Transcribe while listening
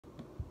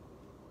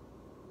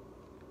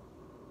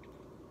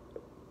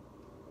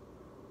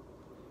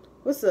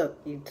What's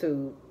up,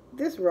 YouTube?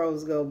 This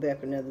Rose Gold back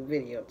with another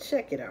video.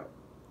 Check it out.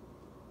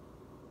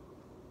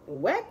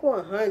 Wack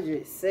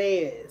 100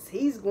 says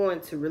he's going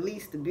to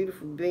release the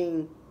Beautiful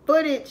Being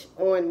footage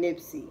on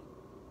Nipsey.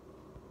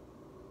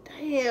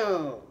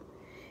 Damn.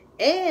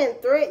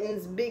 And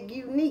threatens Big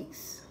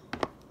Unique's.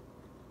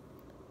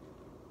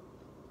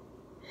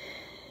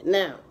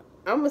 Now,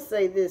 I'm going to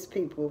say this,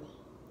 people.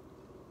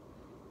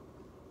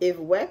 If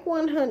Wack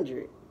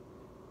 100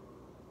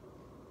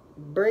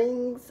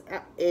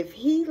 if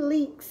he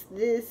leaks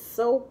this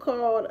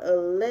so-called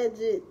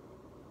alleged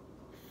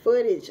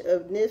footage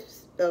of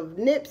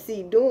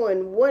Nipsey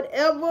doing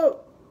whatever,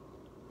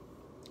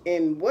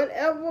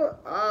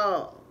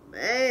 oh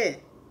man,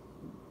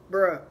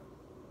 bruh,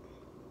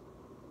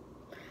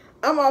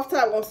 I'm off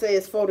top gonna say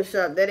it's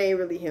Photoshop. That ain't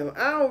really him.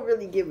 I don't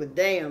really give a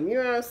damn. You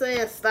know what I'm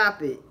saying?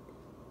 Stop it.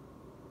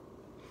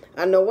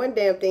 I know one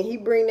damn thing. He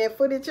bring that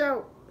footage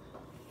out,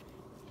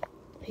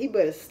 he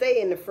better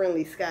stay in the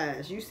friendly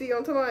skies. You see what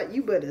I'm talking about?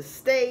 You better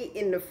stay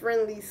in the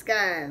friendly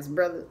skies,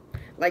 brother.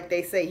 Like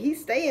they say, he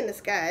stay in the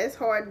sky. It's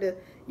hard to,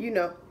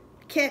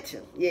 catch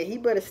him. Yeah, he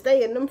better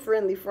stay in them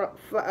friendly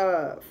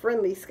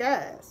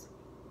skies.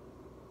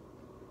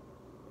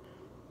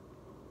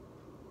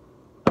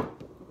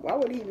 Why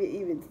would he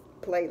even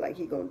play like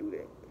he gonna do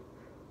that?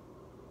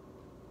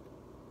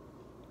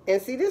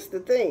 And see, this is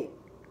the thing.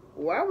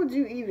 Why would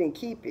you even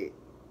keep it?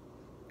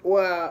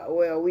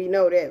 Well, we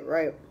know that,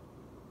 right?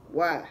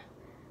 Why?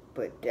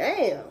 But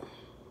damn,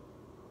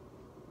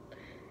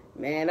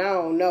 man, I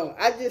don't know.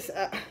 I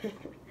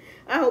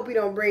hope he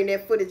don't bring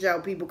that footage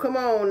out, people. Come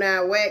on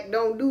now, Wack,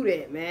 don't do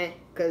that, man.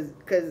 Cause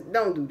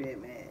don't do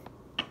that, man.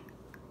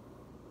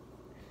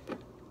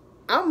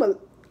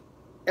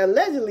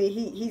 Allegedly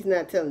he's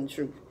not telling the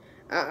truth.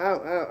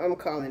 I'm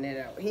calling that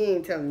out. He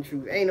ain't telling the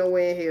truth. Ain't no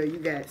way in hell you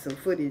got some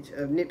footage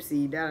of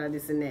Nipsey,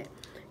 this and that.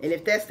 And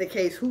if that's the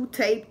case, who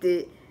taped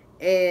it?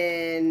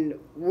 And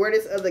where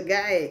this other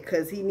guy at?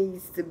 Because he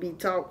needs to be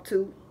talked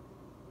to.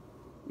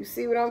 You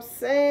see what I'm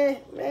saying?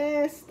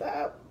 Man,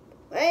 stop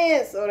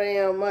playing so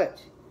damn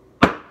much.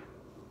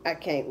 I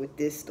can't with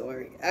this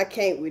story. I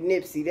can't with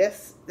Nipsey.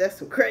 That's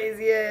some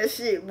crazy ass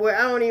shit. Boy,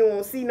 I don't even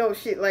want to see no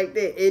shit like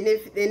that. And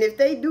if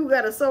they do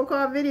got a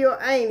so-called video,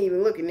 I ain't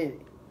even looking in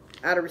it.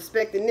 Out of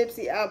respect to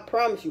Nipsey, I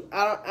promise you,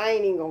 I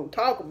ain't even gonna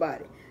talk about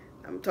it.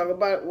 I'm talking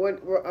about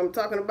I'm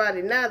talking about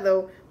it now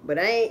though, but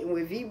I ain't.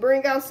 If he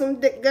bring out some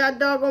god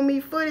dog on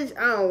me footage,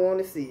 I don't want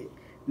to see it.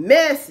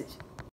 Message.